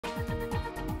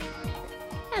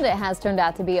And it has turned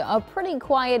out to be a pretty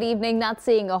quiet evening, not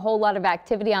seeing a whole lot of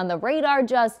activity on the radar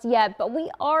just yet, but we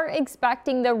are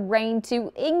expecting the rain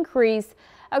to increase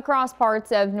across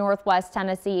parts of northwest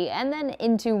Tennessee and then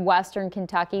into western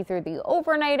Kentucky through the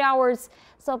overnight hours.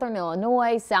 Southern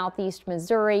Illinois, southeast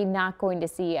Missouri, not going to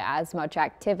see as much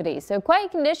activity. So quiet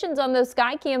conditions on those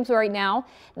sky cams right now.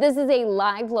 This is a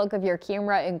live look of your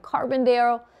camera in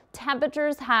Carbondale.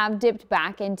 Temperatures have dipped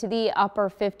back into the upper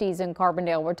 50s in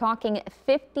Carbondale. We're talking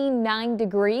 59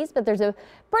 degrees, but there's a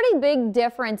pretty big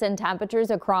difference in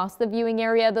temperatures across the viewing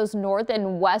area. Those north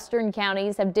and western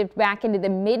counties have dipped back into the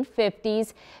mid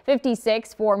 50s,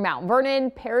 56 for Mount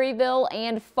Vernon, Perryville,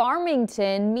 and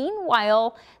Farmington.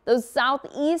 Meanwhile, those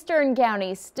southeastern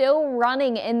counties still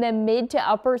running in the mid to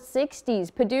upper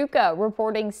 60s. Paducah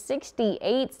reporting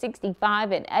 68,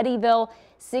 65 in Eddyville,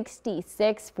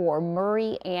 66 for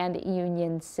Murray and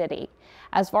Union City.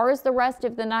 As far as the rest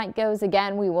of the night goes,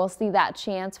 again, we will see that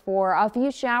chance for a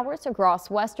few showers across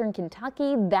western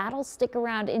Kentucky. That'll stick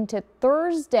around into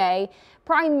Thursday,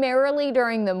 primarily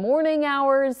during the morning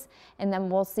hours, and then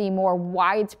we'll see more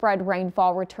widespread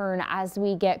rainfall return as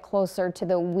we get closer to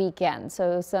the weekend.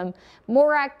 So some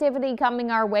more activity coming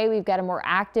our way. We've got a more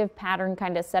active pattern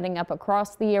kind of setting up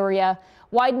across the area,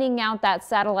 widening out that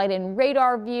satellite and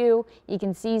radar view. You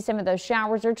can see some of those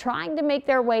showers are trying to make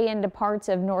their way into parts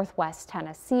of northwest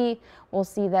Tennessee. We'll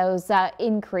see those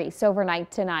increase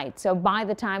overnight tonight. So by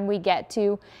the time we get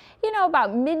to,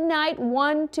 about midnight,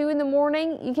 1, 2 in the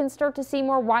morning, you can start to see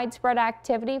more widespread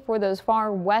activity for those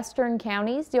far western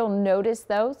counties. You'll notice,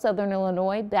 though, southern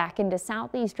Illinois back into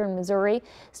southeastern Missouri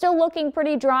still looking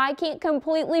pretty dry. Can't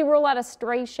completely rule out a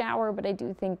stray shower, but I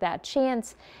do think that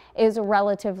chance is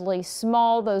relatively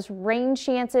small. Those rain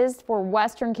chances for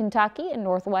western Kentucky and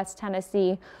northwest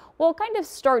Tennessee will kind of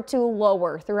start to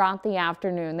lower throughout the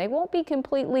afternoon. They won't be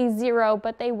completely zero,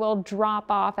 but they will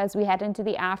drop off as we head into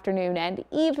the afternoon and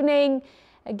evening.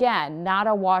 Again, not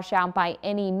a washout by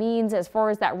any means. As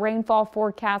far as that rainfall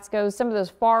forecast goes, some of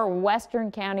those far western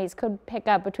counties could pick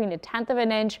up between 1/10 of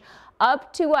an inch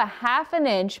up to 1/2 an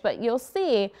inch, but you'll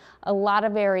see a lot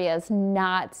of areas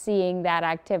not seeing that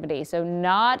activity. So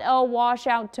not a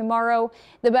washout tomorrow.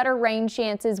 The better rain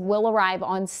chances will arrive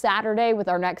on Saturday with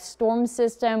our next storm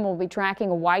system. We'll be tracking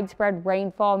a widespread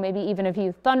rainfall, maybe even a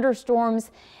few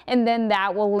thunderstorms, and then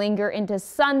that will linger into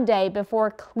Sunday before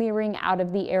clearing out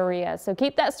of the area. So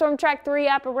keep that Storm Track 3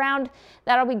 app around.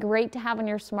 That'll be great to have on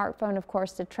your smartphone, of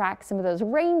course, to track some of those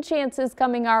rain chances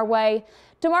coming our way.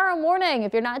 Tomorrow morning,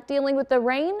 if you're not dealing with the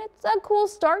rain, it's a cool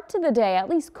start to the day, at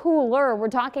least cooler. We're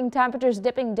talking temperatures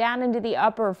dipping down into the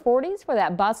upper 40s for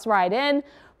that bus ride in.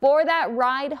 For that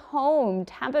ride home,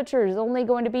 temperatures only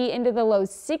going to be into the low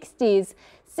 60s.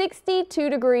 62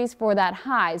 degrees for that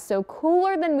high, so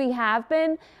cooler than we have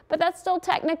been, but that's still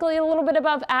technically a little bit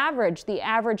above average. The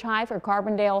average high for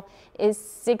Carbondale is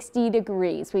 60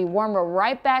 degrees. We warm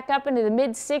right back up into the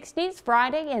mid 60s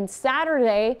Friday and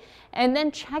Saturday, and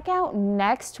then check out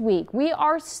next week. We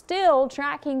are still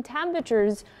tracking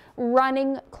temperatures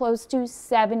running close to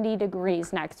 70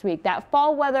 degrees next week. That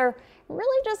fall weather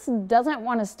really just doesn't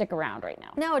want to stick around right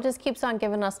now. No, it just keeps on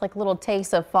giving us like little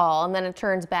tastes of fall, and then it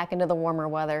turns back into the warmer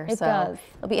weather. It does.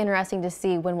 It'll be interesting to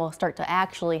see when we'll start to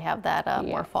actually have that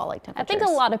more fall-like temperatures. I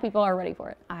think a lot of people are ready for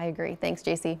it. I agree. Thanks,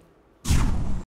 Jacie.